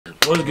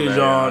What's good,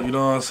 y'all? You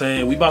know what I'm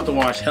saying? We about to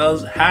watch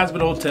Hazbin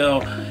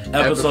Hotel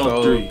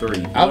episode 3.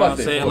 You know what I'm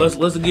saying?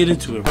 Let's get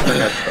into it, bro.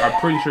 I'm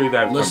pretty sure he's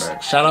having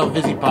comeback. Shout out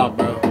Vizzy Pop,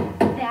 bro.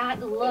 That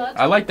looks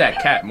I like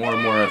that cat more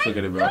and more as I look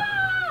at it, bro.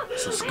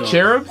 It's a skunk.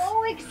 Cherubs?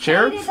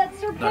 Cherubs?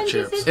 Not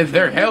cherubs. It's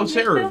their hell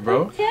cherubs,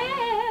 bro.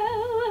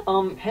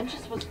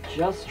 Hentges was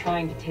just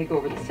trying to take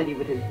over the city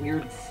with his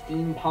weird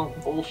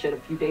steampunk bullshit a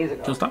few days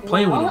ago. Just stop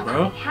playing with it,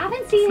 bro. I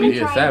haven't seen him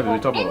try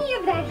savage. any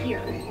of that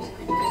here.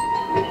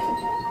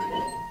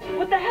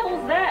 What the hell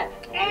is that?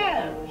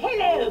 Oh,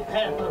 hello,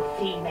 purple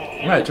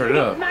female. I gotta turn it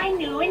up. My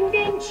new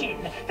invention,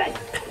 the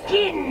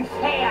Skin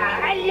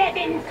Fair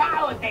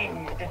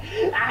 11,000.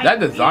 That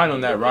design on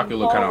that rocket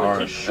look kind of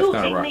hard. That's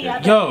not a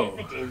rocket. Yo,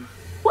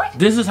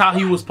 this is how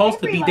he was supposed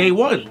to be day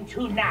one.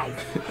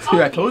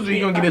 I told you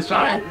you're gonna get his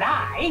shine.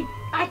 Lie.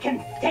 I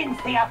can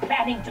sense they are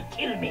planning to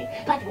kill me.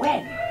 But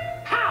when?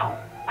 How?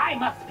 I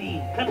must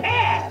be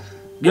prepared.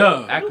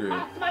 Yo. Accurate.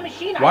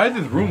 Why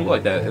does this room look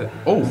like that?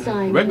 Oh,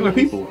 regular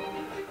people.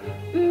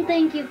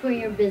 Thank you for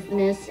your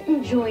business.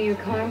 Enjoy your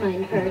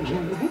Carmine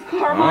purchase.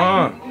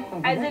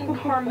 Carmine? As in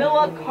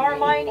Carmilla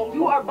Carmine?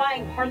 You are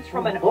buying parts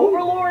from an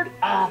overlord?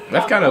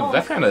 That's kind of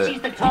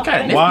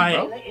nifty, Why?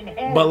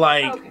 bro. But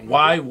like,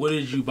 why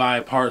wouldn't you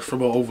buy parts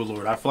from an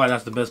overlord? I feel like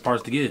that's the best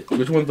parts to get.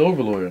 Which one's the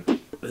overlord?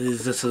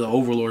 It's just an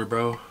overlord,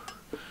 bro.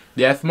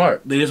 Yeah, that's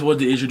smart. They just wanted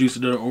to introduce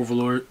another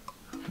overlord.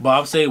 But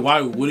I'm saying,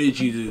 why wouldn't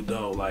you do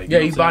though? Like, Yeah,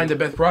 he's buying the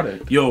best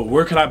product. Yo,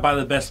 where can I buy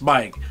the best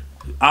mic?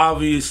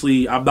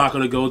 Obviously, I'm not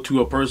gonna go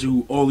to a person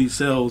who only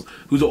sells,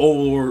 who's an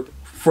overlord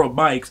from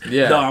mics.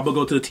 Yeah. No, I'm gonna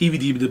go to the TV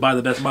demon to buy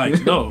the best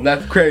mics. No,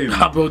 That's crazy.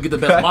 I'm gonna get the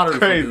best monitor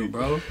crazy. from you,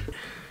 bro.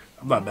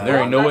 I'm not bad. There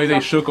ain't no way they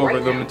shook over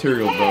the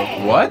materials,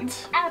 bro.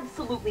 What?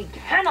 Absolutely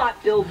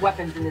cannot build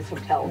weapons in this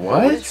hotel. What?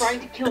 Someone is trying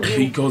to kill you.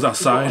 He goes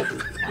outside.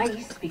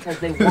 Nice, because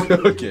they want you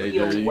Okay, to feel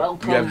Jerry, you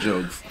welcome. have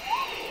jokes.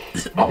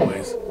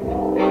 Always.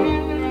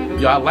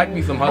 Yo, I like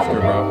me some Husker,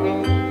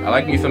 bro. I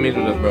like me some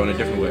Angel Dust, bro, in a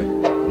different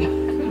way.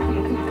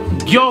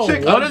 Yo,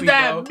 Chick what ugly, does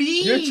that bro.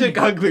 mean? Your chick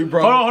ugly,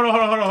 bro. Hold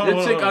on.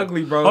 Your chick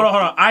ugly, bro. Hold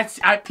on.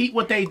 I peeped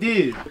what they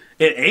did.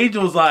 And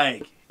Angel's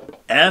like,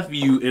 F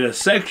you in a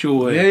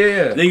sexual way.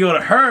 Yeah. They go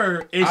to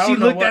her, and she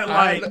looked at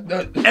like,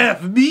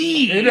 F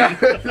me.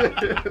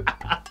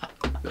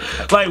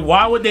 Like,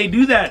 why would they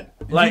do that?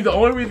 Like, the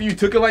only reason you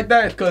took it like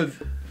that is because,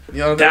 you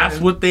know, that's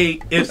what they.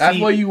 That's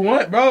what you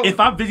want, bro. If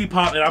I'm Busy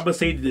Pop and I'm gonna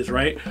say this,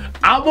 right?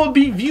 I'm gonna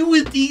be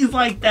viewing things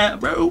like that,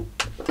 bro.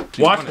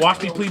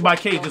 Watch me plead my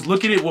case. Just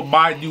look at it with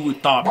my new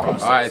thought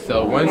process. Alright,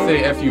 so one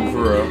say F you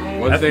for real.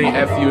 One say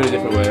F you in a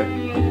different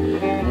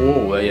way.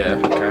 Whoa, yeah,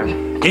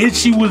 okay. And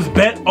she was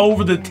bent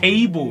over the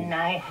table.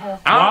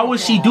 Why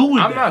was she doing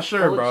that? I'm not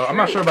sure, bro. I'm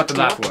not sure about the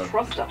last one.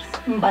 Trust us.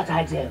 But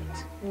I don't.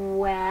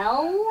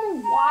 Well,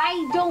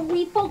 why don't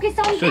we focus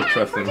on Should that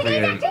trust for him,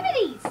 today's man.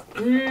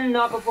 activities?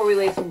 Not before we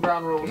lay some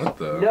ground rules. What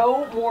the?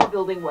 No more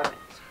building weapons.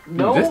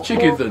 No This chick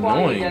more is plotting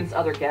annoying. against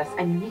other guests,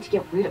 and you need to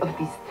get rid of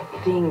these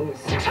things.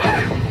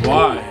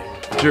 Why?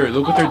 Jared,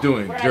 look what they're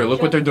doing. Jared,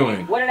 look what they're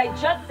doing. What did I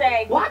just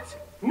say? What?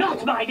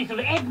 Not my little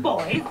egg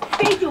boys.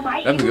 They do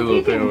my That's a good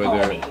little thing bidding over for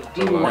there. me.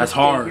 Do you want That's to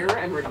stay hard. here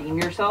and redeem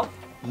yourself?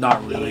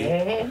 Not really.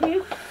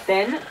 Yes.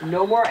 Then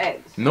no more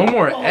eggs. No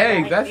more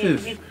eggs. That's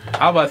his. I was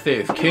about to say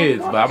it's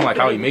kids, but I'm like,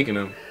 how he making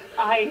them?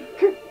 I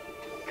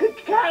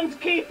can't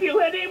keep you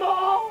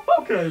anymore.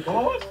 Okay,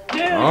 boss.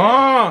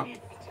 Ah!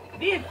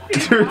 This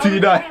is Dude, how do you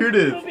it not has hear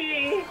this? to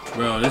be.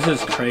 Bro, this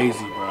is crazy,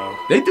 bro.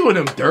 They doing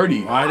him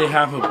dirty. Why they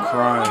have him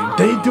crying?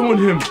 They doing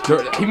him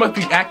dirty. He must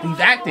be acting. He's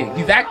acting.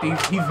 He's acting.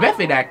 He's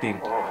method acting.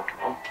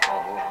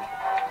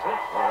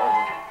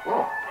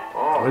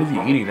 What is he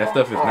eating? That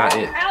stuff is not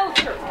it.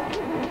 Alistair!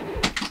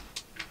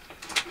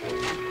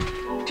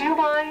 Do you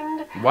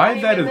mind? Why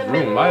is that his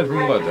room? Why is his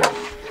room like that?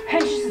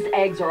 Hentges'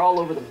 eggs are all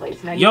over the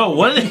place. Now Yo,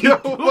 what are they doing?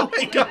 What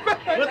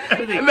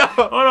are they- No,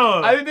 Hold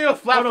on. I didn't think it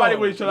was slap Hold on. fighting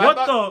with each other.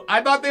 What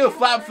I thought they would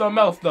slap something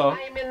else though.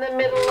 I'm in the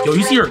middle of Yo,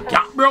 you see her breakfast.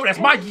 yacht, bro? That's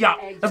my yacht.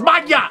 That's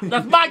my yacht.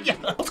 That's my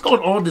yacht. What's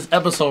going on in this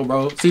episode,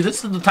 bro? See,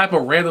 this is the type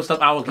of random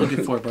stuff I was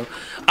looking for, bro.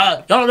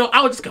 Y'all know,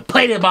 I was just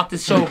complaining about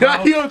this show,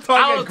 bro. You was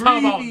talking I was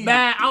talking about greedy.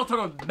 I was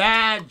talking about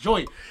mad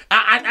joy.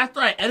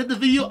 After I edited the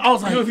video, I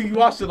was like, You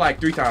watched it like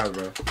 3 times,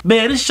 bro.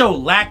 man, this show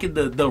lacking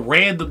the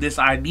randomness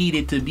I need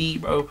it to be,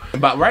 bro.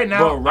 But right now,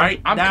 Bro,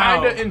 right I'm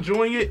now- kind of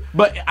enjoying it.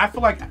 But I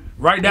feel like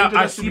Right now, Angel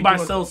I Dust should see be doing-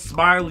 myself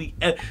smiling.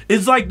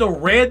 It's like the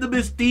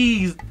randomest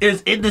things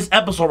is in this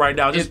episode right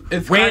now. Just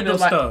it's random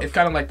kinda stuff. Like, it's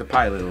kind of like the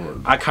pilot. Was.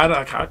 I kind of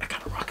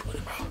rocking with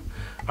it, bro.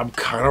 I'm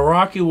kind of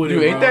rocking with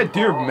Dude, it, ain't bro. that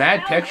deer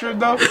mad textured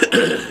though?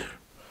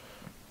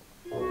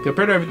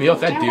 Compared to everything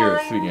else, that deer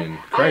is freaking I'm in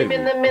crazy.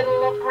 the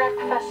middle of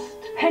breakfast.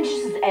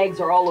 Hentges' eggs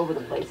are all over the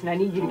place, and I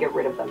need you to get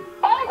rid of them.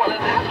 Oh, well,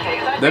 in that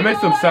case, I That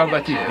makes him sound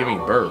like he's giving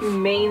birth.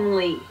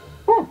 Humanely.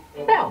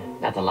 Well,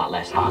 that's a lot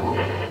less fun.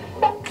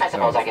 I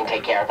suppose I can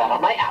take care of that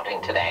on my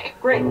outing today.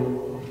 Great.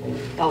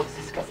 That looks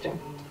disgusting.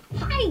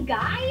 Hi,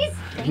 guys.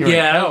 You're in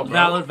Yeah, hell,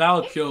 bro.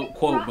 valid quote,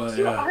 Brought but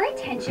to our yeah.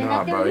 attention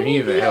Nah, that bro, there he may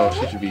is be in hell.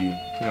 She should be, you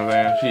know what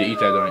I'm saying? She should eat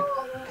that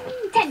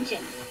joint. tension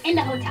in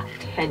the hotel.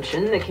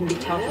 Tension that can be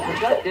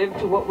counterproductive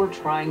to what we're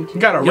trying to do.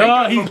 Got a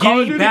Yo, he's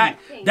getting back.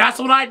 That's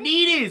what I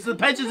needed. Some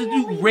pensions to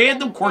do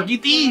random quirky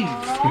things.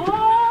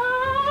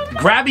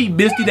 Grabby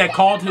Misty that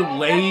called him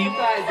lame.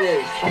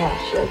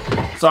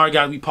 Sorry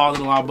guys, we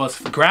pausing a lot of bus.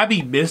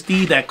 Grabby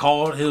Misty that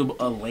called him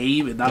a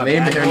lame and not a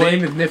bad Her boy.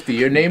 name is Nifty.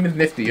 Your name is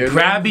Nifty.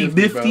 Grabby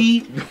Misty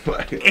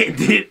and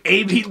then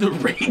Amy the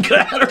Rain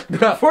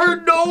Glider for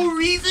no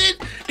reason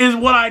is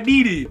what I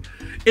needed.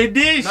 And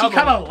then she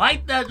kind of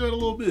liked that joint a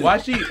little bit.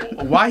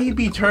 Why he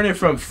be turning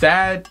from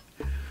sad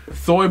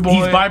soy boy?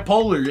 He's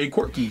bipolar and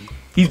quirky.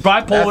 He's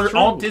bipolar,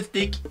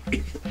 autistic.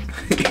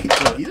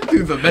 This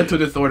dude's a mental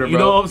disorder, bro. You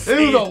know what I'm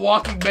saying? This is a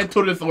walking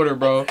mental disorder,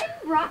 bro.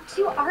 Brought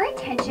to our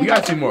attention. We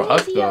gotta see more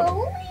Husk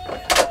though.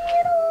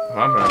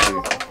 I'm not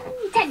sure.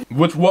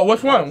 Which one?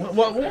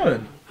 What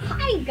one?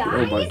 Hi guys.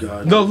 Oh my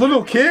god. The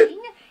little kid?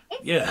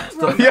 Yeah.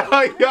 Yo,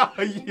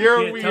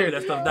 you're weird.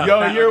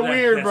 Yo, you're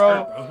weird,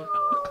 bro.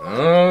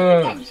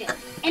 Attention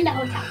in the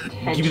hotel.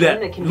 Give me that.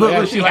 That can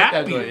Look, be she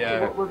happy.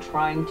 what we're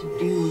trying to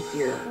do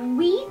here.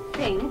 We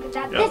think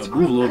that Yeah, this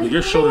move a little bit.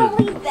 Your shoulder,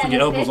 really freaking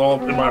elbows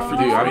all in my freaking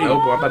Dude, I'm face.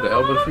 about to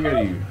elbow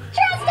forget you.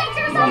 Trust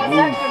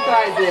exercise.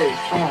 Exercises.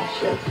 Oh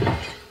shit.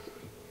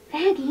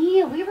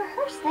 Maggie, we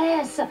rehearsed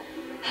this.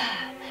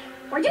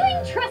 We're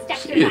doing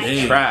trust She is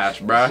exercises. trash,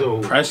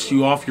 bro. Press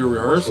you off your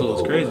rehearsal.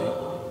 It's crazy.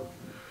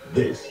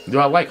 Dude,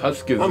 I like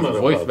Husk's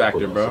voice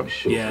actor, bro.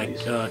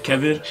 Yeah,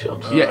 Kevin.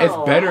 Yeah, it's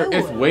better.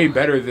 It's way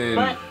better than.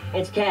 But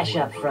it's cash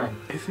up front.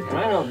 And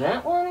I know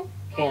that one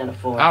can't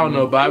afford. I don't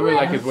know, but I really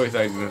like his voice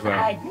acting this time.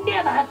 I'd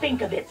never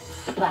think of it,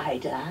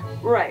 Spider.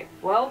 Right.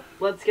 Well,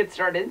 let's get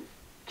started.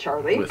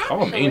 Charlie. Let's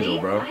call him Angel,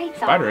 bro. I thought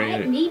Spider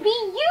ain't it? maybe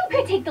you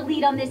could take the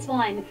lead on this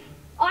one.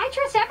 I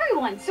trust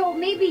everyone, so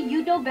maybe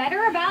you know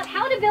better about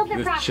how to build it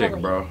This properly. chick,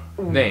 bro.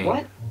 Dang.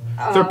 What?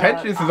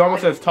 Serpentius is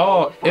almost as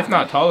tall, if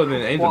not taller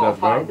than Angel does,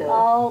 bro.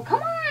 Oh,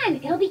 come on.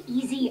 It'll be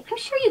easy. I'm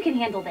sure you can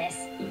handle this.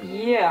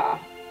 Yeah.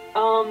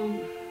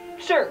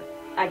 Sure.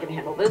 I can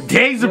handle this.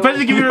 Dang,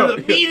 Serpentius giving her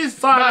the meanest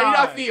side. Nah, you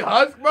not see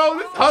Husk, bro?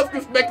 This Husk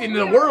expecting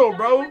the world,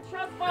 bro.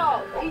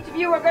 Each of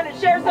you are going to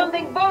share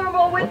something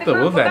vulnerable with the What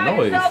group was that about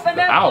noise? yourself and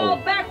The then owl.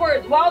 fall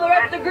backwards while the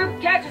rest of the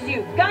group catches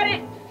you. Got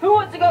it? Who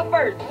wants to go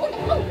first?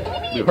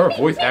 Dude, her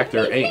voice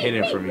actor ain't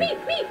hitting for me.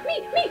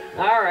 Me.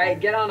 All right,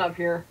 get on up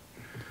here.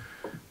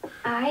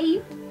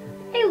 I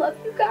love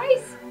you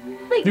guys.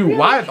 Like, Dude, really.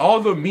 why is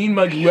all the mean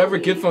mug whoever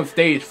gets on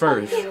stage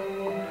first?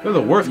 They're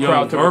the worst Yo,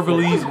 crowd to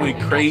Verbalies went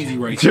crazy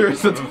right there.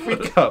 Cheers to the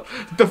freak up.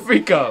 The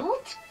freak up.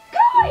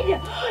 Good.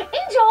 Angel,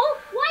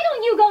 why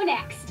don't you go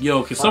next?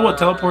 Yo, can someone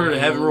teleport her to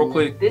heaven real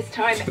quick? This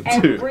time,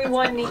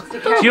 everyone needs to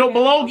catch She don't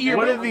belong here.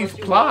 What are these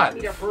plots?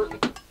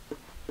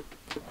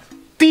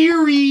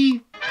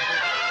 Theory.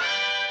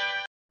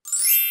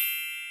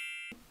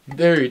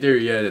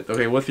 Theory, yeah.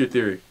 Okay, what's your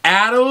theory?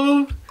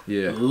 Adam,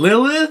 Yeah.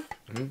 Lilith.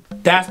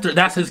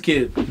 That's his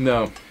kid.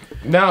 No.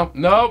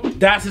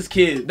 That's his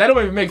kid. That don't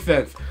even make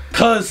sense.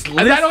 Cause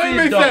That don't even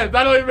make sense.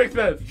 That don't even make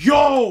sense.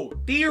 Yo,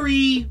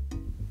 Theory,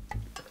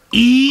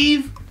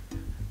 Eve,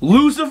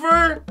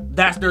 Lucifer.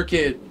 That's their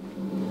kid.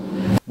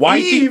 Why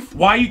you Eve? think?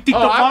 Why you think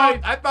Oh, the I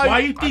mom? thought- Why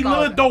you think I thought-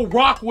 Lilith don't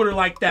rock with her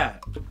like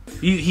that?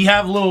 He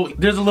have a little.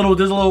 There's a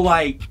little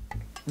like.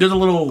 There's a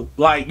little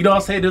like. You know what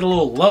I'm saying? There's a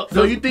little.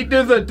 So you think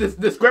there's a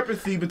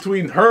discrepancy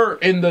between her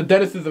and the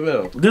denizens of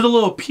hell? There's a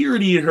little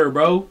purity in her,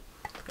 bro.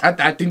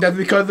 I think that's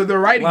because of the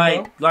writing,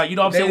 bro. Like you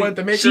know what I'm They wanted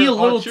to saying? make She her a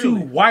little all too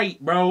cheerleader. white,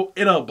 bro,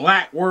 in a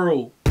black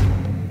world.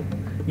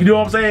 You know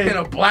what I'm saying? In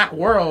a black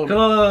world.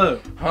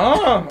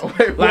 Huh?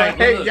 Wait, Like,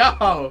 hey, look.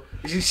 y'all.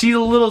 She's a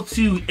little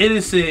too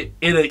innocent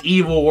in an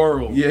evil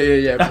world.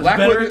 Yeah. That's Black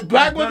better.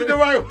 wasn't the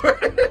right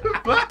word.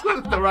 Black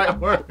wasn't the right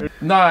word.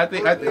 Nah, I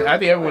think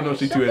everyone knows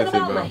she's too Something innocent,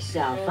 about bro.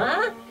 myself,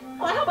 huh?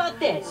 Well, how about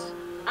this?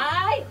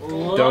 I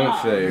love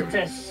Don't say.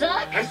 to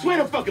suck I swear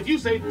to fuck if you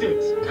say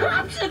dicks.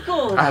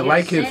 popsicles. I you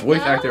like his sicko.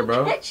 voice actor,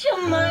 bro. Get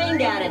your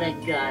mind out of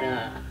the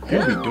gutter. He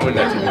be doing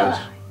that too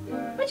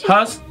much. What you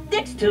Husk,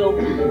 dicks to?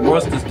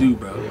 what's this dude,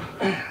 bro?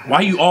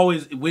 Why you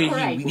always where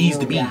Right, he needs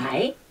to new be?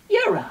 guy.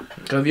 You're up.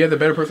 Because he has a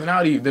better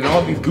personality than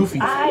all these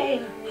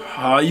goofies.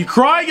 You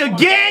crying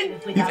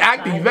again? He's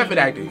acting. He's method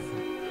acting.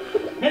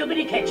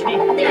 Nobody catch me.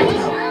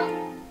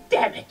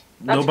 Damn it.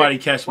 Nobody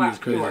catch me Wow, is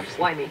crazy. you are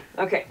slimy.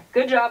 Okay,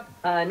 good job.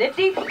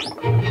 Nifty?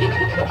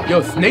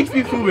 Yo, Snakes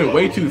be moving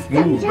way too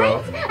smooth,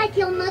 bro. I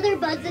kill mother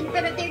bugs in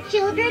front of their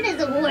children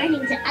as a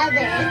warning to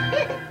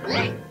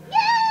others.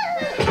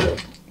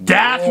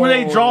 That's where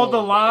they draw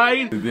the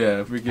line.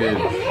 Yeah,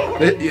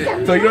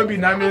 freaking. So you're gonna be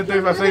 9 minutes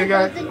 35 seconds,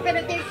 guys? in front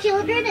of their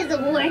children as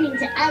a warning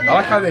to others. I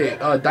like how they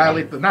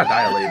dilate, not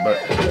dilate,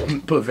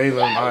 but put veins in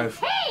their eyes.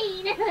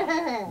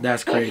 Pain.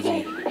 That's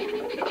crazy.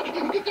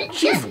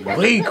 She's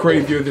way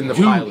crazier than the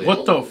Dude, pilot.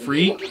 what the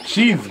freak?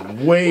 She's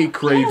way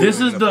crazier. This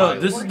is than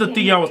the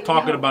thing I was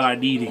talking about. I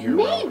need to hear.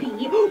 Bro. Maybe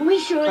we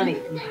should. Honey,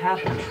 you have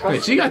to trust Hey,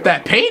 she got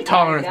that pain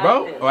tolerance,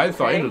 bro. Oh, I just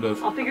saw Okay? Angel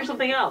does. I'll figure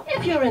something out.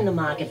 If you're in the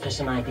market for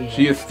some ideas,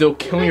 She is still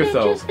killing I got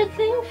herself. just the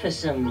thing for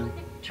some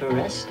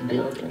trust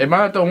building. Am I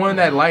not the one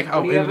that like how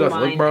What do you Angel have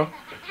does in look, bro?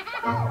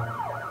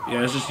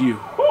 Yeah, it's just you.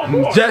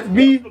 Just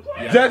me?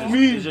 Yeah, Just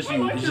me? It's just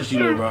you. It's just you,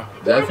 little bro.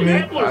 That's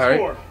me?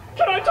 Alright.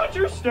 Can I touch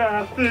your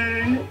staff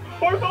thing?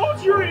 Are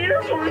those your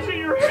ears or is it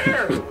your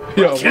hair?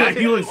 Yo, Yeah,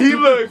 he looks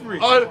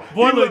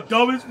boy look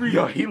dumb as freak.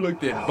 Yo, he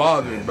looked at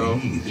bothered, bro.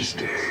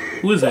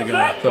 Who is that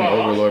guy? Some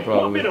overlord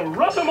Want me probably. to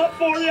rough him up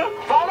for you?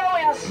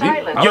 Follow in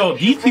silence. Yo,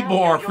 these people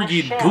are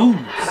freaking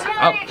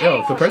dudes.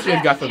 Yo,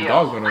 Suppression got some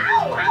dogs on him.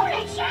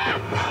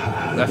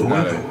 That's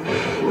not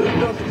it.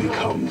 Nothing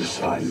comes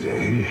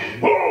Sunday.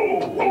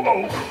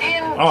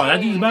 Oh,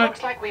 that dude's back?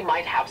 Looks like we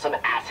might have some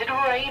acid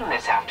rain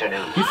this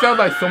afternoon. He sounds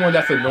like someone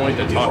that's annoying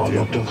to If talk I'm to.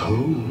 not of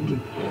hold,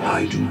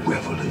 I do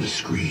revel in the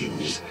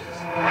screams.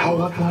 How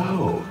art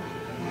thou?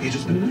 It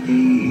has been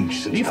an age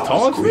since He's thou tall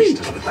hast and graced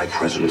sweet. us with thy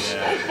presence.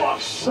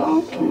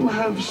 Some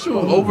have spun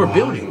Over wild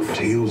buildings.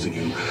 tales of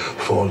you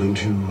fall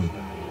into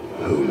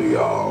holy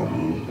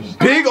arms.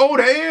 Big old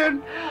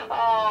hand?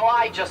 Oh,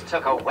 I just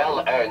took a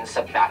well-earned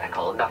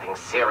sabbatical. Nothing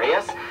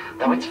serious.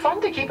 Though it's fun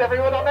to keep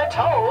everyone on their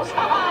toes.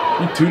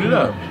 He tuned it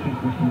up.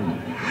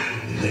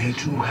 There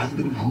too hath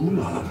been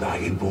rumor of thy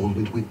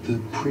involvement with the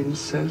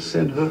princess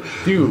and her.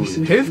 Dude,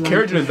 recent his flight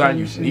character to design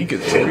France. unique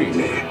as Tell freak.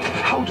 me,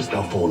 how dost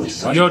thou fall in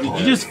such Yo, did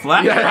you just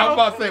flash? Yeah, I was bro?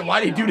 about to say,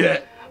 why did he do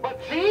that? But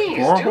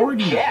please Or do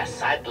horny.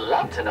 guess. I'd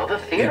love to know the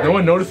theory. Is no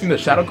one noticing the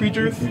shadow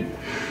creatures?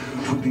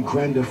 Twould be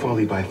grander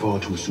folly by far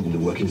to assume the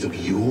workings of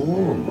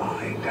your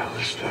mind,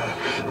 Alistair.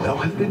 Thou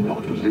hast been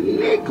naught but an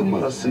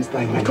enigma since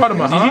thy You called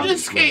him a Did huh? you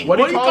just skate? What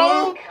What do do you you call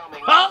call him? him?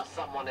 Huh?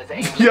 Someone is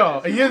able Yo,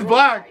 he is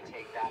black. I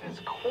take that as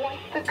quite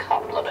the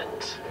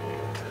compliment.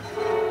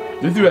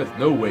 This dude has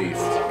no waist.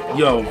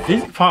 Yo,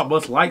 this pop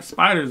must like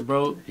spiders,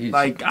 bro. He's-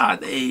 Like,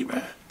 god dang,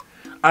 man.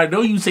 I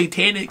know you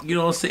satanic, you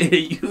know what I'm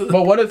saying?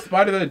 But what if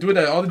spiders that do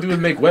that? All they do is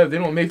make webs. They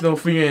don't make no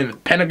freaking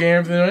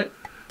pentagrams in it.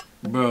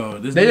 Bro,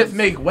 this They dude's- just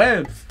make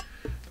webs.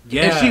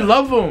 Yeah. And she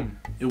love them.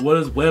 And what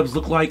does webs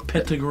look like?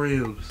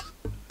 Pentagrams.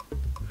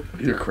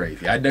 You're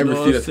crazy. I never You know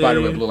seen what a I'm spider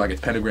web saying? look like a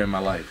pentagram in my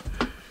life.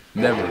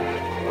 Never.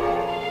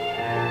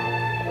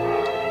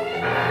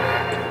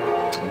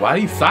 Why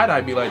do you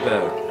side-eye me like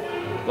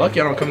that? Lucky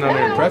I don't come down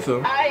there and impress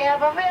him. I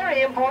have a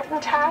very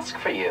important task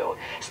for you.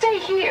 Stay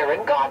here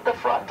and guard the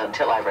front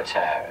until I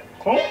return.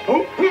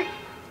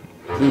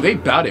 Dude, they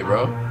bout it,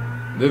 bro.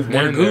 There's one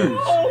They're in there.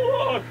 goons.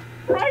 Oh, look.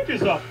 Frank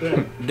is up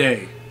there.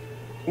 Dang.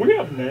 We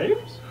have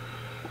names?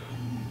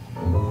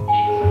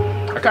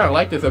 I kind of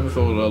like this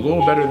episode a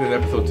little better than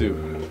episode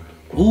 2.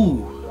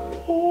 Ooh.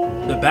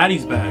 The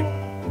baddie's back.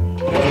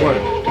 What?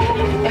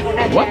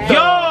 What the?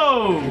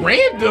 Yo!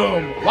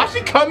 Random! Why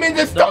she come in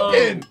just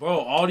stumping? Bro,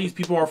 all these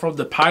people are from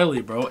the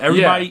pilot, bro.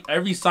 Everybody,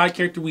 every side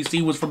character we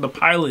see was from the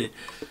pilot.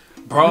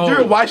 Bro.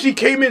 Jared, why she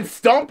came in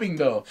stomping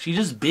though? She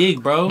just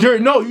big, bro.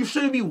 Jared, no, you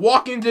shouldn't be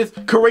walking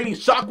just creating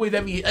shockwaves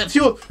at me. She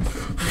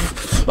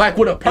was like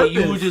with a Hey, purpose.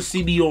 you would just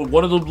see me on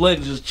one of those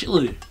legs just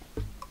chilling.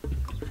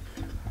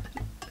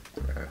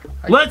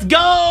 Let's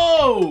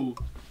go!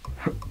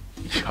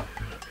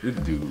 This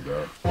dude,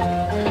 bro.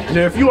 Jared,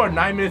 if you are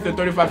 9 minutes and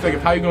 35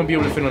 seconds, how you gonna be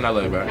able to fit on that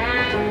leg, bro?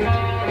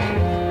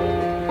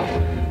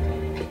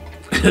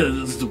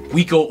 This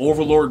Weeko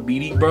Overlord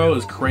meeting, bro,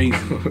 is crazy.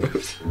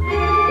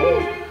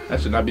 That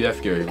should not be that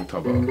scary. We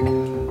talk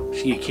about.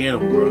 She get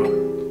cannibal,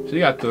 bro. She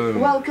got the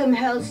Welcome,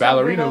 Hell's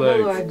ballerina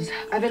legs. Overlords.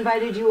 I've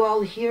invited you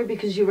all here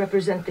because you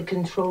represent the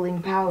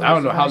controlling powers. I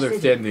don't know of how our they're city.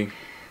 standing.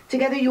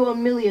 Together you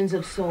own millions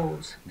of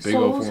souls. Big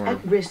old Souls form.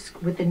 at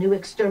risk with the new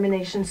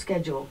extermination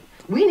schedule.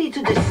 We need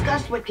to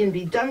discuss what can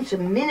be done to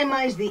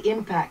minimize the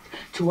impact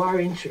to our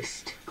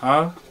interest.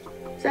 Huh?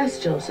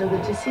 Zestial, so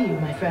good to see you,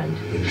 my friend.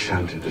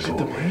 Enchanted as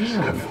always,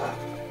 Camilla.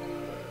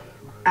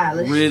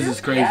 Alice. Riz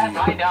is crazy. Yes,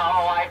 I know.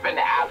 I've been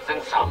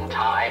absent some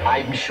time.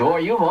 I'm sure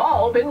you've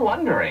all been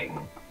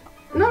wondering.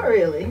 Not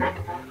really.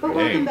 But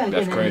welcome back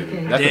That's in crazy.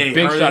 any case. That's a Dang,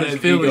 big hurt shot at his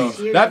his ego.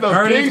 feelings. That's a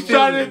Hurt big his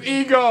shot at his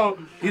feelings. ego.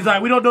 He's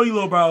like, we don't know you,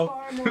 little bro.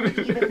 Far more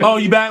even Oh,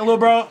 you back, little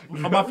bro? Oh,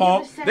 my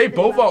fault. They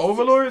both are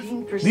overlords?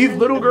 16% These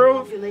little of the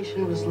girls?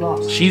 population was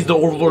lost. She's the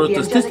overlord of The the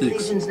angelic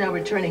statistics. legion's now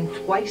returning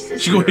twice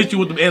as She gonna hit you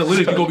with the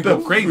analytics. You gonna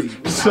go crazy.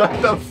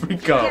 Shut the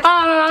freak up.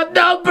 Ah,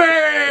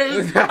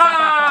 numbers!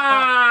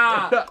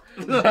 Ah!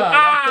 That's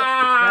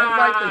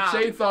like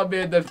the chainsaw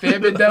man, the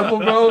famine devil,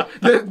 bro.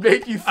 That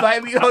make you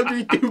slightly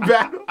hungry through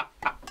battle.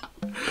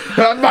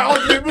 That's my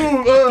ultimate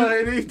move.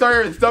 And then he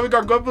started stomach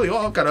our grumbly. Oh,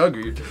 I'm kind of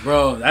hungry.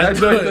 Bro, that's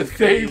That's like good. the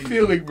same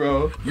feeling,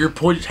 bro. Your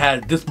punch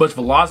had this much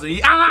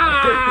velocity.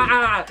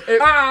 Ah!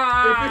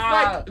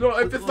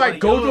 If it's like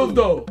Gojo's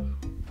though,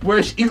 where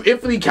you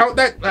infinitely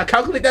calculate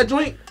that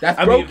joint, that's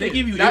I broken. mean, if they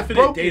give you that's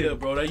infinite broken. data,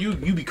 bro, you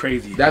be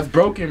crazy. That's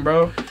broken,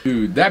 bro.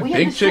 Dude, that We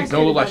big have chick assessed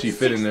don't look that like she about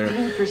fit in there.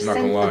 16% Not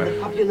gonna of lie. the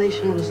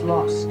population was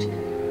lost.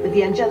 With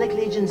the angelic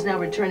legions now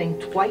returning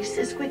twice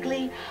as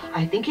quickly,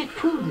 I think it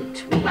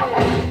prudent.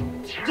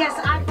 Yes,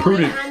 I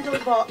fully handle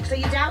box. Are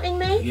you doubting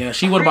me? Yeah,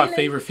 she one of my Really?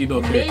 favorite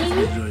female characters in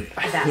this joint.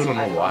 I still don't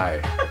know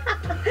why.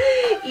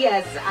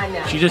 Yes, I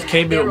know. She just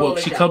came They're in. all Well,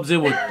 she a comes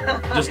in with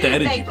just the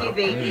energy, Thank bro. you,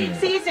 B.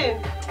 See you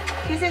soon.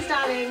 Kisses,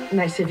 darling.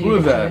 Nice of you. Who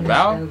is to that, join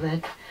Val? us,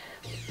 Velvet.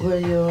 Were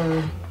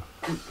your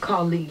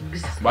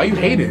colleagues? Why you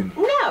hating?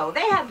 No,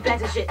 know, they have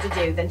better shit to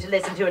do than to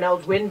listen to an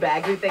old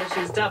windbag who thinks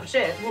she's tough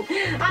shit.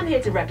 I'm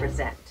here to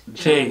represent.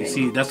 Jay,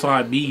 see, that's what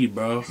I need,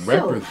 bro.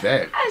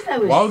 Represent.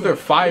 Why was there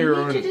fire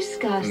on?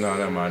 No,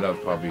 never mind. That was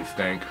probably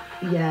stank.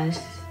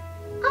 Yes.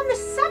 On the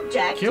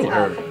subject Kill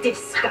her. of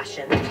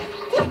discussion.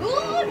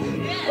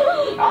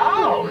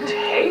 Oh,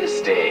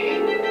 tasty.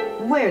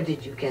 Where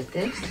did you get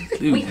this?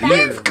 We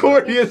found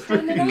Cordius.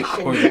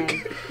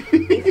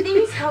 If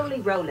these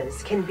holy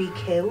rollers can be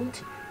killed,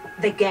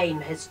 the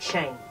game has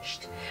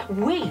changed.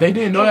 They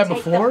didn't know that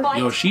before?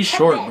 Yo, she's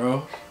short,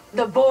 bro.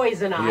 The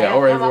boys and I. Yeah,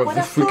 or have come everyone's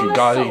up just with a freaking full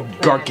assault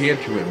plan.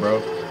 gargantuan, bro.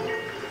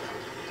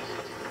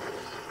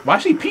 Why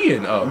she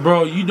peeing up?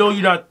 Bro, you know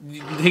you're not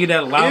taking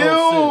that loud.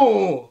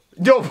 Ew!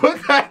 Yo,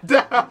 put that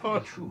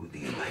down.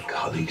 Truly, my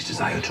colleagues'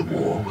 desire to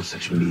war with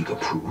such meager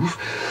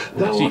proof,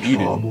 thou She art eat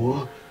far it.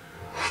 more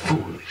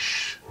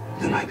foolish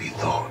than I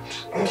bethought.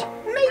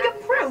 Mega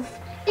proof.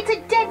 It's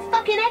a dead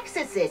fucking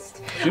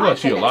exorcist. She like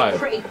she I'd say alive.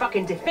 That's pretty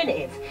fucking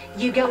definitive.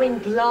 You going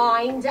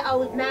blind,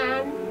 old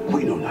man?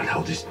 We know not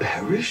how this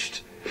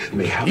perished.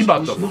 Mayhaps He about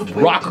was to not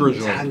rock her waiting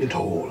his joint. hand at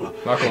all. Not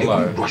gonna If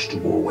lie. we rush to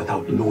war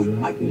without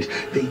knowing mightn't,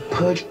 they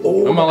purge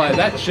all. I'm gonna lie,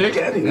 that chick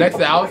Getting next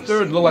to uprising.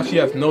 Alistair look like she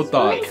has no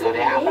thoughts. Could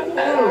happen.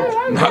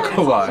 Not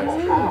gonna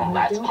lie.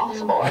 That's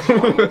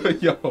possible.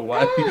 Yo,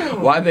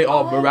 why they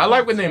all murmur? I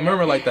like when they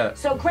murmur like that.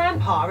 So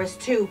Grandpa is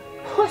too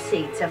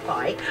pussy to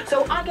fight.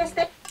 So I guess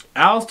that.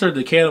 Alistair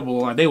the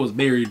cannibal, like they was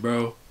married,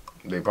 bro.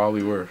 They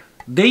probably were.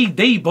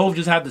 They both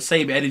just have the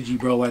same energy,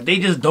 bro. Like they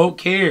just don't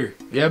care.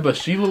 Yeah, but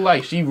she look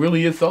like she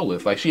really is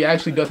soulless. Like she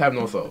actually does have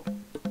no soul.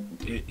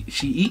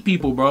 She eat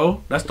people,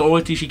 bro. That's the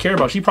only thing she care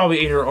about. She probably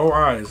ate her own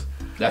eyes.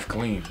 That's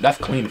clean. That's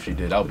clean if she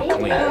did. That would be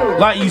clean.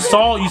 Like you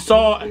saw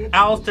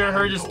Alistair and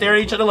her just stare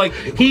at each other. Like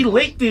he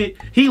licked it.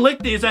 He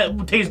said,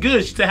 "It tastes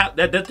good." She said,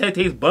 "That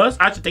tastes bust.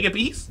 I should take a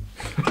piece."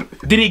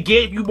 Did it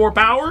get you more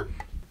power?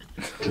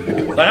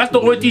 Like that's the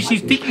only thing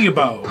she's thinking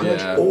about.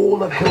 Yeah.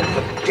 All of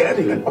hell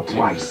forgetting an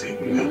uprising.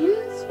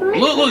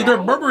 Look,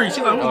 they're murmuring. She's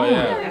like, Oh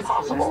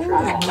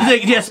yeah. She's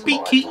like, yeah,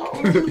 speak, keep.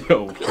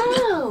 Yo.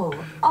 Oh,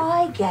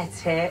 I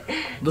get it.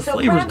 The so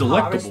flavor's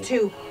Grandpa is delectable.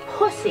 too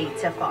pussy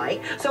to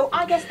fight. So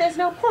I guess there's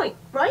no point,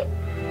 right?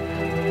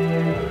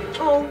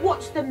 Oh,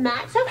 what's the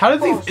matter? How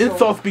does these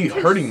insults be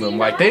hurting them?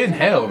 Like they in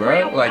hell,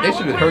 bro. Like they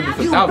should have heard this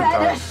 1,000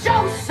 times.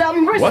 Show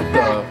some respect. What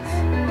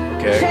the?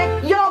 Okay.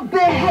 Check your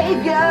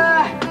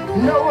behavior.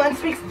 No one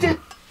speaks to.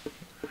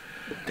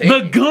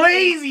 The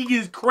glazing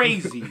is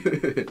crazy.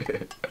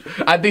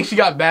 I think she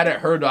got mad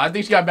at her though. I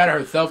think she got mad at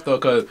herself though,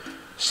 cause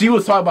she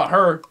was talking about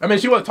her. I mean,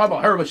 she wasn't talking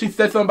about her, but she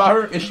said something about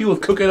her, and she was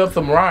cooking up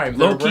some rhymes.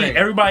 Low key,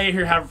 everybody in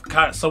here have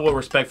kind of somewhat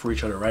respect for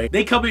each other, right?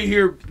 They come in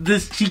here,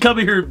 she come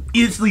in here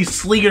instantly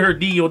slinging her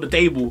knee on the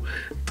table,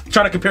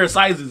 trying to compare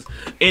sizes,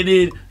 and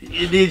then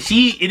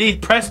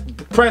press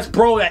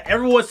bro that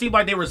everyone seemed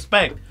like they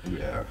respect.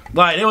 Yeah.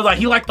 Like it was like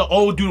he like the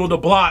old dude on the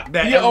block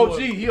that He OG.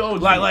 He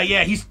OG. Like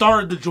yeah, he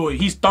started the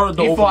joint. He started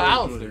the He fought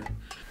overload Alistair. joint.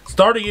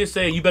 Starting it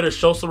saying you better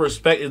show some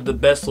respect is the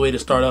best way to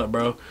start up,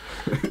 bro.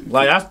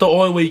 Like that's the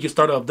only way you can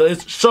start up.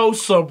 It's show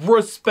some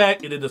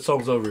respect and then the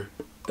song's over.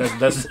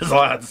 That's all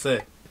I have to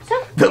say.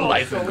 The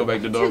lights will go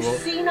back to Too normal.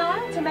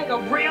 senile to make a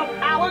real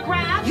power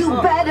grab? You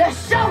better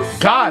show some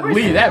God,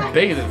 Lee, respect. that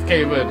basis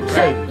came in.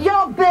 Check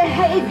your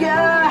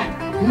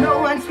behavior. No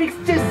one speaks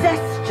to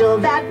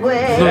Zestial that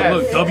way.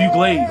 Look, W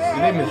Glaze. His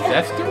name is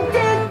Zester?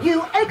 Did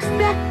you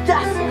expect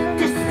us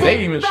to sit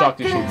They even back shocked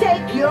the and shit.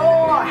 take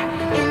your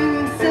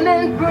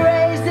insolent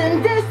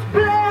brazen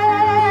display?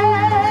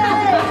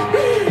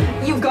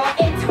 You got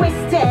it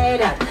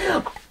twisted.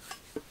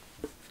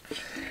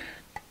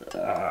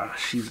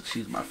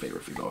 She's my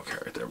favorite female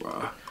character,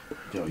 bro.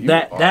 Yo, you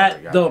The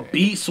goddamn.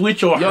 beat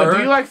switch on Yo, her.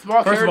 do you like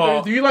small First of characters?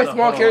 all, Do you like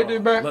small hold on.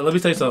 characters, man? Let me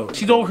tell you something.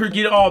 She's over here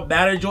getting all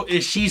mad at Joe,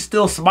 and she's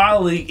still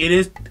smiling.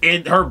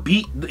 And her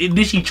beat, and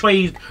then she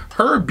changed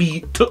her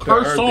beat, took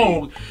her her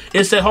song,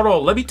 and said, "Hold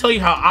on, let me tell you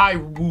how I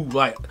move."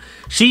 Like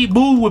she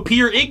moved with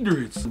pure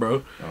ignorance,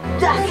 bro.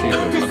 Just She's to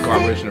a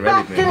combination sit of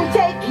back everything. and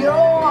take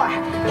your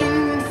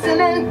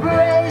insolent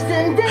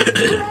brazen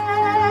display.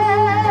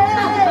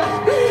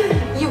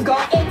 You've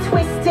got it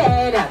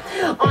twisted.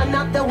 I'm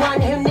not the one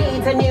who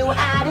needs a new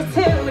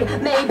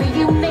attitude. Maybe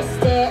you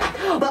missed it.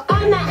 But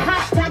I'm that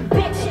hashtag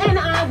bitch and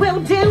I will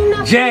do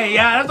nothing. Jay,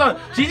 yeah, that's all.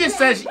 She just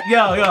says,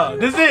 yo,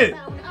 this is it.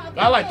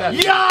 I like that.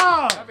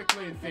 Yeah. That's a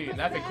clean scene.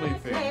 That's a clean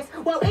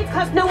scene. Well, it's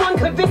cause no one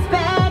could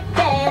respect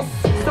this.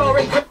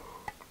 Story.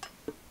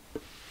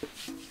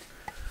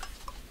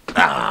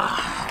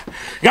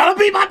 Gotta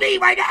beat my knee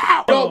right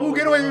now. Yo, boo,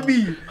 get away with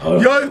me.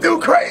 Yo, this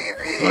dude crazy.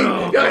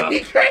 Yo, he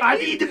crazy. I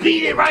need to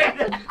beat it right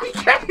now. He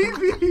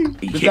crazy.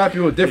 This guy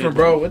people different,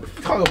 bro. What you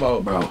talking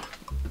about, bro?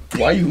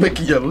 Why you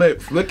licking your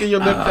lips? Licking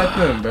your lips at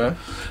them, bro.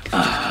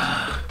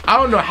 I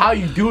don't know how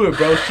you do it,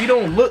 bro. She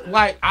don't look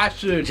like I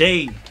should.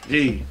 Jay,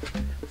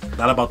 it's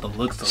not about the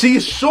looks though.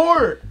 She's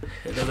short.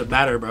 It doesn't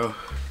matter, bro.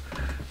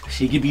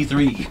 She give me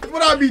 3.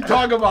 What I be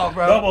talking about,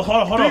 bro? No, but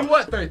hold on. 3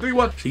 what? 3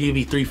 what? She give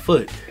me 3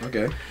 foot.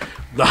 Okay.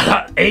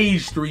 Not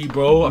age 3,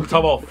 bro. I'm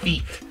talking about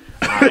feet.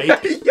 Alright?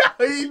 Yeah,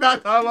 he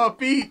not talking about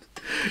feet.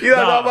 You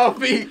don't know about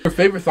feet. Your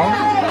favorite song?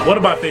 One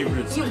of my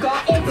favorites. You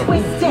got it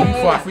twisted.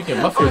 Before I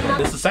freaking love her.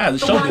 This is sad.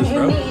 Let's show this,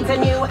 bro. I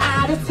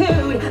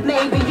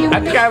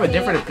think I have a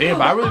different opinion,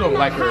 but I really don't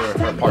like her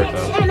part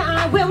though. And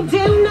I will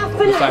do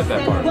nothing Besides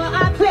that part. what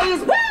I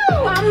please. Woo!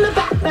 I'm the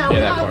backbone Yeah,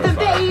 that part of is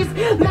the fine.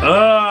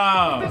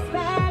 days.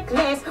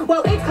 Respectless.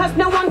 Well, it's cause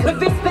no one could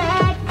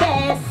respect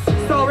this.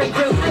 Story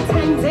group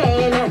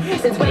attending.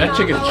 Since when That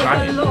chick is are all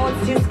giant. the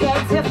lords too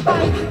scared to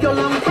fight? You're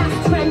long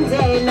past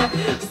trending.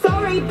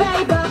 Sorry,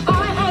 baby,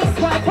 I ain't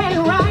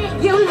swiping right.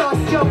 You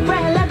lost your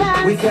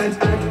relevance. We can't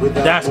act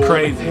without That's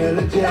crazy.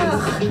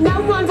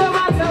 No wonder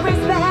I'm so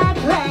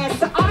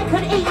respectless. I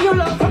could eat you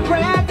lot for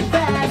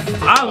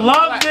breakfast. I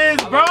love this,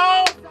 bro.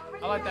 I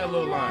like that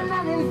little line.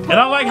 And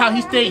I like how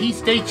he stay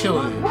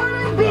chilling.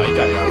 No, you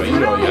got it. You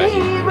know, yeah.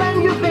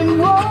 You've been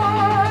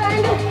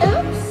warned.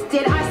 Oops,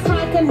 did I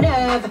strike a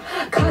nerve?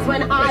 Cause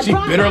when I She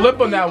bit her lip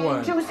on that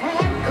one. couldn't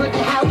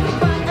help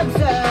but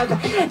observe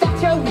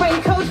that your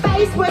wrinkled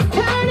face was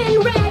turning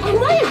red. And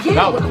why are you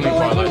That was clean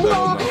part, I like that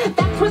war? one.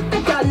 That's what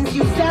the guns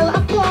you sell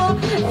are for.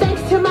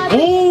 Thanks to my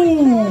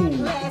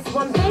necklace.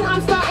 One thing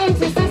I'm starting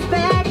to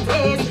suspect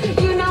is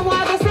you know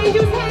why this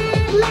angel's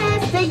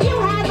headless. Do you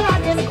have a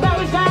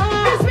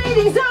disclosure? This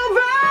meeting's over.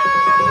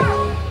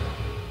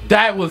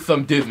 That was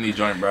some Disney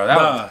joint, bro. That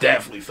was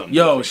definitely some.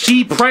 Yo,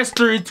 she pressed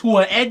her into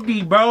an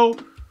ending, bro.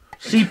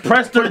 She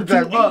pressed her into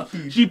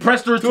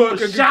a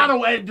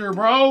shadow ender,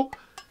 bro.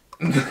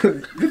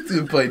 This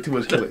dude played too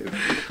much play.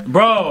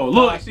 Bro,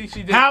 look, she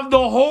did. have the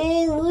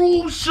whole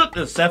room shook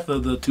except for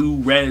the two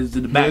reds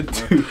in the back.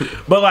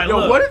 But like, Yo,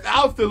 look, what is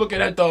Alistair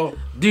looking at though?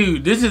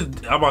 dude, this is,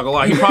 I'm not gonna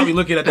lie, he probably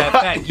looking at that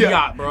fat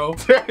yacht, bro.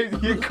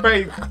 You're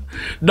crazy.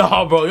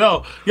 No, bro,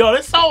 yo,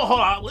 this song, hold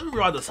on, let me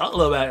rewind the song a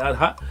little bit.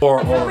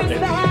 Or, Her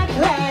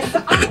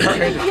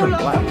hair's just turned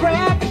black.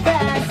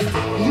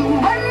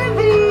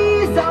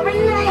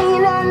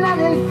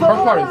 Her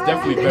part is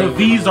definitely better. the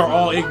V's are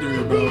all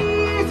ignorant,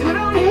 bro.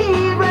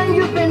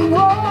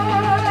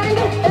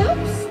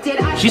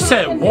 She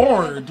said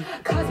warned.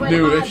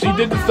 Dude, if she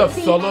did the stuff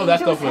solo, that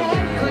stuff was.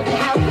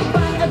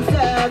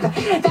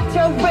 That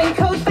your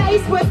wrinkled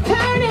face was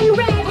turning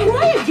red. And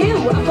why are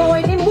you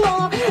avoiding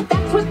war?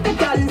 That's what the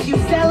guns you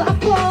sell are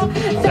for.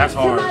 That's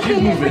hard. She's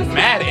moving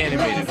mad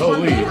animated.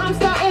 Holy.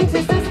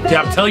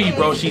 Yeah, I'm telling you,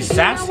 bro, she's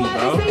sassy,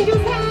 bro.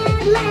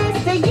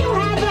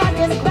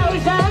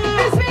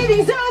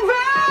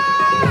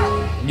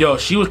 Yo,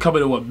 she was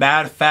coming in with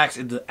mad facts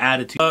and the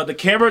attitude. The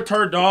camera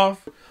turned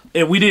off,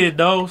 and we didn't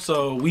know,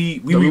 so we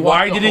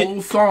rewinded the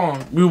whole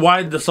song. We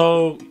rewinded the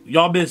song.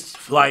 Y'all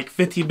missed like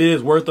 15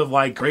 minutes worth of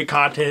like great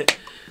content.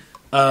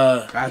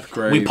 That's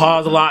crazy. We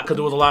paused a lot because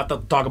there was a lot of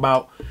stuff to talk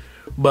about.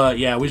 But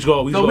yeah, we just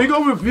go.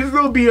 This is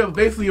gonna be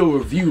basically a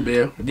review,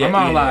 man. Yeah, I'm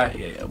not lying.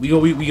 Yeah. We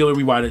gonna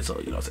rewind it, so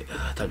you know what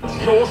I'm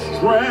saying. Your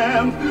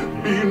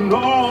strength be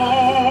known.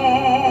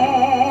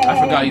 I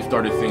forgot you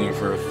started singing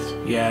first.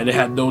 Yeah, and they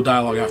had no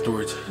dialogue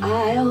afterwards.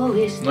 I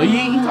always No,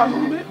 you talk a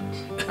little bit.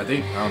 I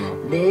think I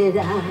don't know.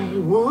 that I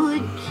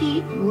would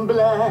keep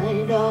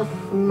blood off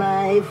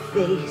my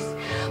face,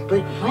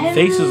 but when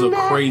Face is a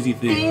crazy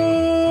thing.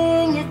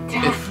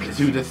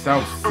 Dude, this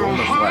sounds so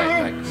much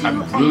like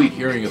I'm really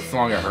hearing a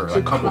song I heard, like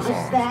a couple cross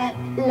songs. that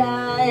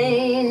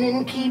line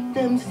and keep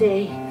them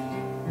safe.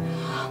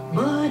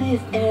 But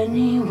if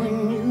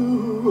anyone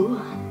knew,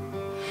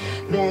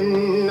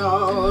 then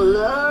all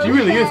of She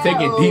really is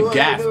taking deep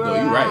gas, though.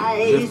 You're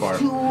right. This part.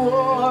 to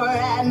war,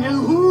 and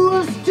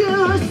who's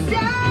to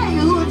say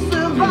who'd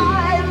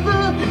survive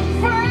the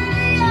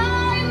fray? I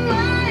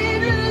might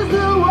lose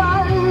the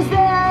ones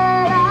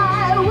that I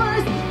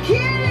was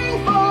killing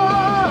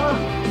for.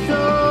 So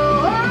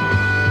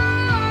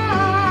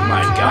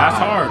My God, That's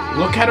hard.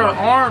 Look at her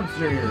arms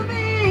here.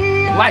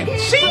 Like,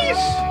 sheesh.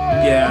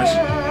 Yeah.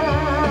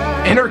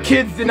 And her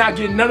kids did not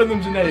get none of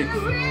them genetics.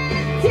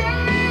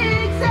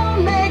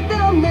 I'll make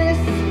the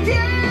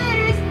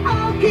mistakes.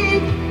 I'll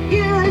keep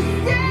you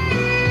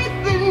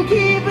safe and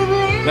keep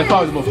it. That's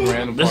probably the most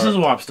random part. This is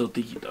what I'm still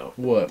thinking though.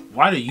 What?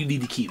 Why do you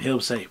need to keep him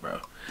safe, bro?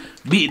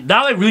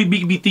 Now they really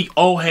making me think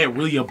old head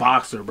really a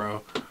boxer,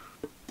 bro.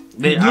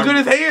 Look at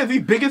his hands.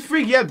 He's big as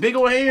freak. He has big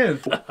old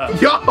hands.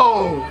 Yo!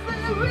 Don't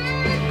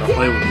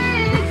play with me.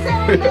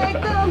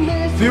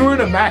 See, we're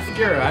in a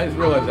mascara. I just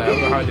realized that. I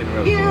don't know how I didn't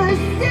realize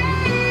that.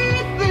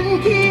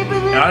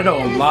 And I know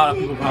a lot of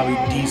people probably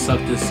de-suck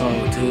this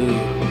song too.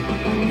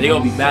 They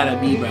gonna be mad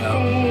at me,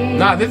 bro.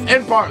 Nah, this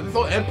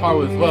whole end part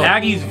was well.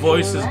 Maggie's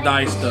voice is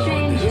nice though.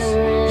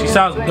 She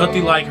sounds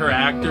nothing like her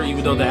actor,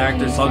 even though the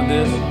actor sung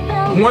this.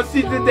 Once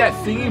she did that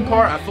singing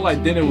part, I feel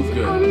like then it was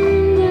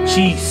good.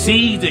 She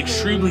sings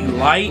extremely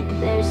light.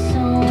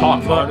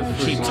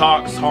 She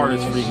talks hard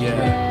as freak,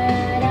 yeah.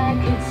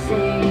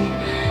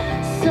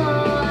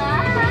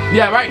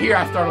 Yeah, right here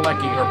I started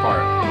liking her part.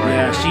 Right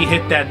Yeah, here. she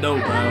hit that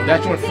note, bro.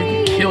 That's when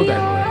freaking killed that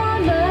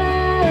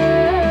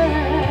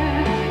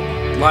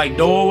note. Like,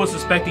 no one was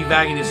suspecting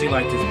Maggie to sing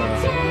like this, bro.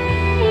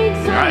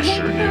 I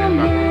sure did.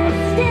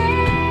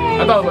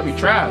 I thought it would be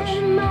trash.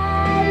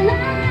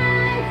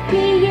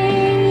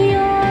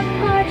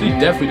 She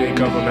definitely didn't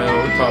come from hell. What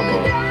are you talking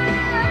about?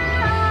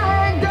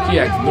 She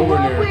acts nowhere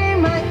near.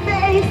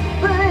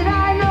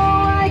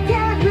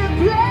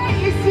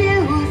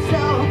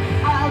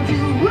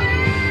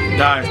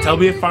 Guys, tell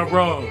me if I'm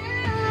wrong.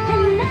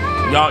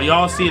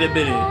 Y'all see it in a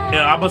minute. And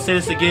I'm gonna say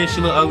this again. She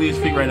look ugly as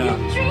feet right now.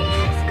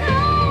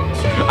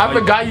 I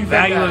forgot you said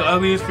Vaggie that. look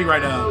ugly as feet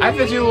right now. I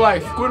said she look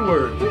like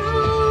Squidward.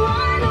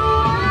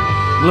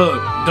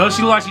 Look, does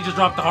she look like she just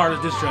dropped the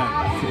hardest diss track?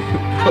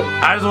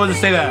 I just wanted to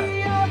say that.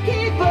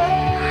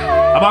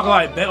 I'm not gonna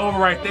lie, bent over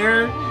right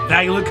there.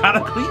 Vaggie look kind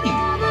of clean.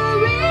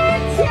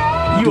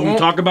 Do we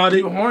talk about it?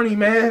 You horny,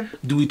 man.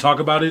 Do we talk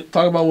about it?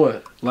 Talk about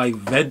what? Like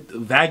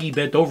Vaggie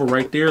bent over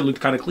right there looked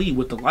kind of clean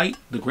with the light,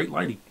 the great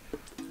lighting.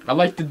 I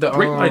liked the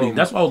great lighting.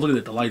 That's why I was looking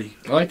at the lighting.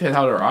 I liked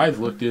how her eyes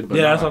looked good. But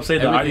yeah, that's what I'm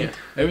saying.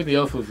 Everything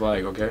else was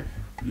like okay.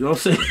 You know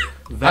what I'm saying?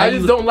 I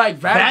just don't like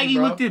Vaggie.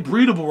 Vaggie looked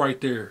breathable right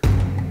there.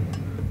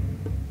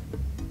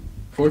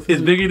 Forcibly?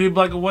 It's bigger than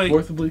black and white.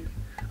 Forcibly?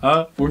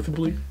 Huh?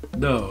 Forcibly?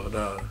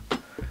 No.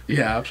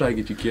 Yeah, I'm trying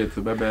to get you kids,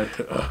 so my bad.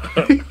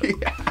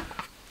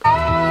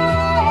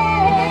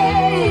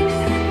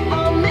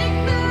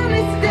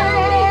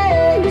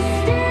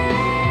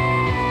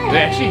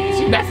 Man, she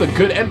that's a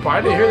good end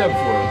part. I didn't hear that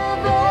before.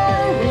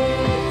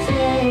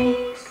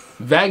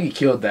 Vaggie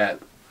killed that.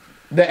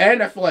 The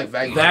end, I feel like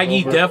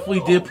Vaggie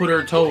definitely did put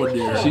her toe in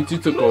there. She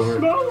took over.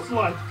 Smells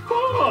like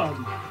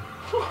fun.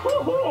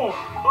 Oh,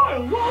 I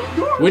love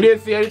garbage. We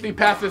didn't see anything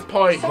past this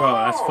point. Bro,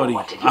 that's funny.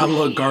 I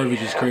love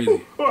garbage. It's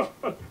crazy. First,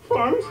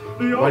 why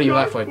do you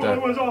laugh like that?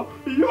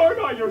 You're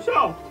not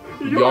yourself.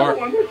 Yar.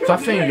 Stop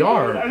saying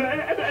yar.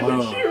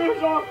 And she was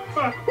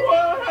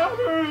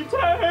whatever it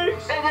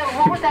takes. And then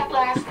what was that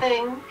last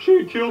thing?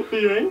 She killed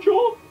the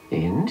angel.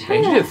 And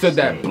she just said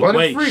that blunt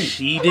and free.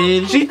 She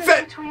did? She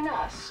said.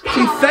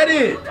 She said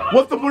it.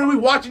 What's the point of me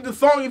watching the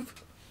song if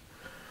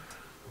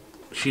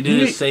she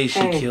didn't say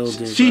she killed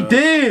it? She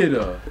did.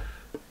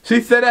 She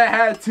said I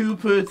had to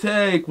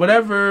protect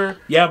whatever.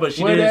 Yeah, but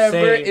she didn't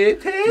say it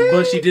takes.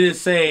 But she didn't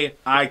say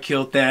I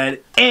killed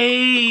that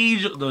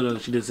angel. No,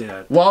 she didn't say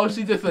that. Why would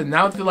she just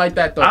announce it like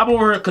that though? I'm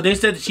over her because they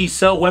said that she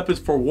sell weapons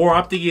for war.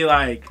 I'm thinking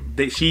like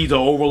that she's an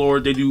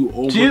overlord. They do.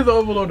 She is an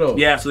overlord though.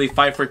 Yeah, so they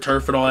fight for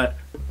turf and all that.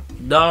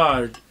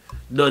 Nah,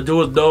 no, there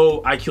was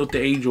no I killed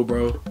the angel,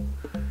 bro.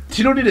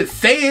 She don't need to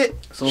say it.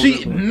 So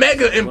she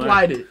mega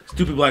implied it.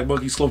 Stupid black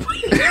monkey, slow black.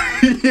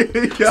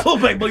 Slow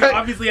black monkey.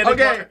 Obviously,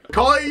 okay.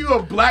 Calling you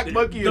a black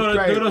monkey is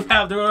they're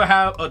gonna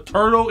have a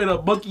turtle and a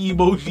monkey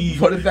emoji.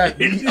 What does that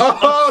mean?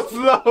 Oh,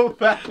 slow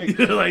black.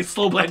 Like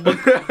slow black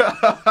monkey.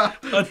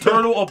 A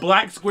turtle, a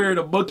black square, and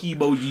a monkey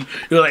emoji.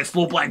 You're like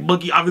slow black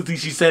monkey. Obviously,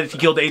 she said she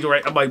killed the angel,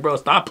 right? I'm like, bro,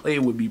 stop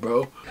playing with me,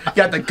 bro. You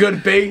got the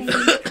good base.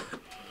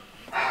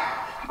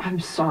 I'm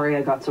sorry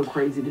I got so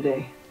crazy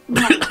today.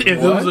 If it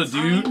was a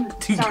dude,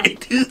 two gay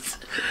dudes.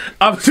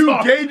 I'm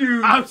gay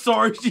dudes. I'm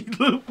sorry, she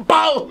looked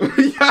bow.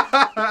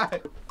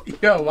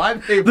 Yo, why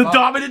they the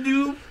dominant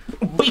dude?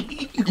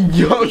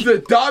 Yo,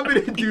 the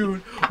dominant dude.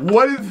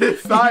 What is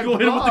this side? You go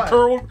hit him with the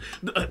curl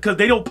because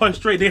they don't punch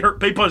straight. They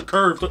punch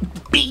curves. So,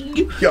 bing.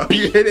 Yo,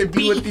 you hit it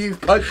with these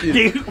punches.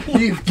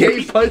 These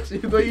gay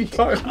punches. What are you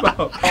talking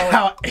about?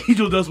 How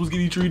Angel Dust was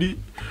getting treated.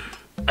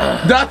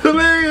 That's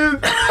hilarious.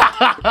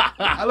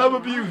 I love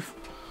abuse.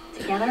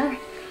 Together.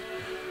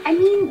 I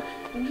mean,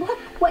 look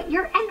what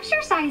your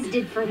exercise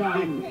did for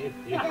them.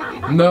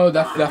 No,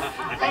 that's what?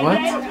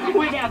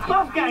 When that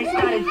buff guy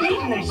started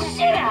beating the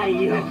shit out of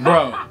you.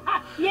 Bro.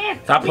 Yes.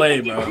 Stop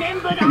playing, bro.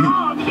 Remember the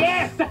arm,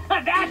 yes.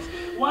 That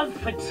was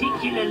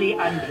particularly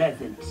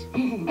unpleasant.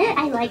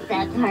 I like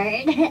that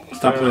part.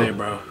 Stop playing,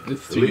 bro.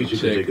 This At least you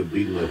can take a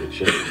beating like a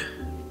chick.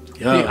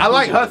 Yeah. I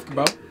like Husk,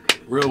 bro.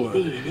 Real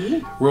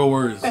words. Real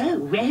words. Oh,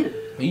 well.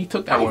 He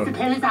took that one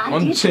suppose I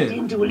on the did chin. get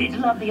into a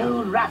little of the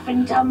old rough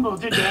and tumble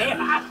today.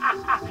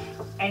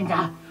 And,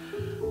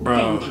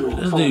 bro,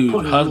 this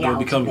dude husband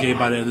become gay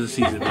by the end of the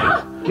season,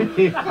 bro.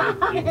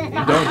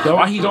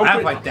 Why he don't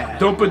act like that?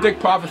 Don't predict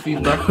prophecies,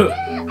 bro.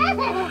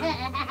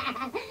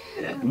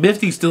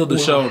 Misty's still in the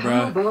show,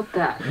 bro. About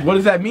that? What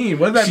does that mean?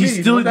 What does that She's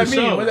mean? still What in does the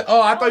that mean? show.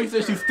 Oh, I thought you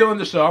said she's still in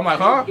the show. I'm like,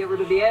 huh? Get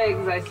rid of the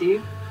eggs, I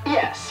see.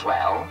 Yes,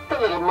 well, the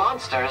little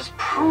monsters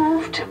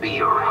prove to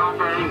be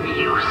rather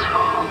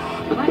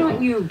useful. Why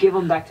don't you give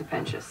them back to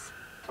Penchus?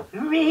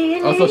 really?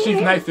 Oh, so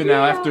she's nicer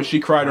now after she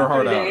cried her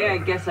heart Today, I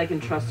out. guess I can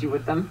trust you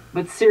with them.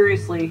 But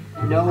seriously,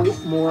 no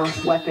more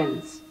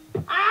weapons.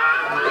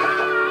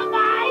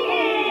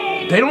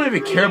 They don't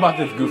even care about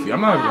this Goofy.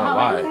 I'm not even gonna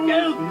lie.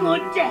 So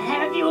good to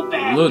have you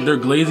back. Look, they're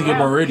glazing him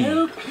already.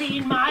 To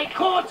clean my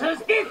quarters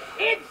this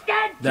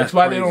instant. That's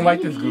why they don't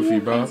like this Goofy,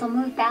 bro.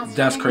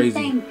 That's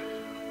crazy.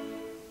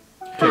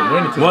 Okay,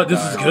 wait until What? he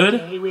This dies. is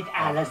good? With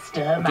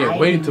Alistair, Okay,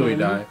 wait until he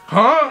dies.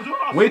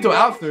 Huh? Wait till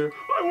Alistair.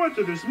 I went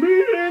to this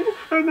meeting,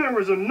 and there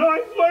was a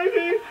knife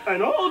lady,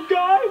 an old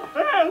guy,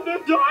 and a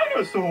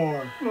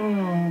dinosaur.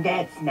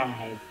 That's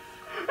nice.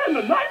 And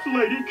the knife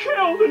lady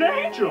killed an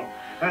angel.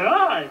 And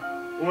I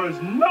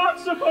was not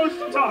supposed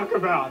to talk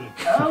about it.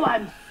 Oh,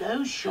 I'm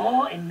so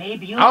sure, and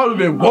maybe you. I would have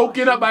been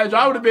woken up by.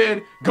 I would have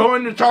been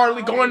going to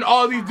Charlie, going to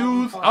all these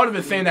dudes. I would have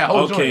been saying that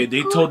whole Okay, joint.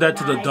 they told that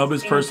to the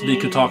dumbest person they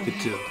could talk it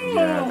to.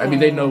 Yeah, I mean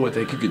they know what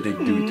they do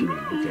to me.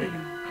 Okay.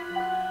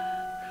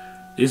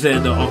 They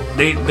said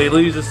they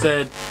literally just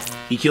said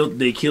they killed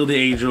the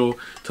angel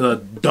to the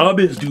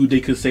dumbest dude they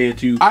could say it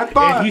to. I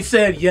thought, and he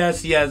said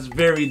yes,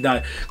 very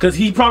nice, because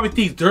he probably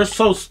thinks they're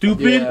so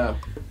stupid. Yeah.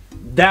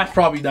 That's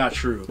probably not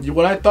true.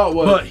 What I thought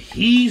was, but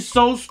he's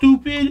so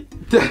stupid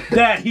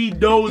that he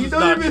knows it's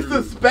not true. He doesn't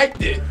even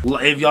suspect it.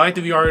 If y'all like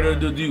the VR,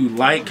 do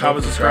like,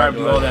 comment, subscribe,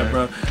 do all that,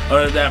 bro.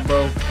 Other than that,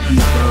 bro,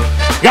 peace,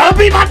 bro. Y'all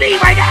beat my team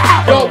right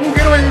now. Yo, who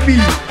get away with me?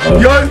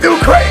 Y'all still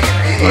crazy.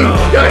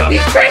 Y'all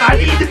crazy. I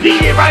need to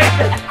beat it right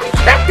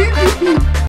now.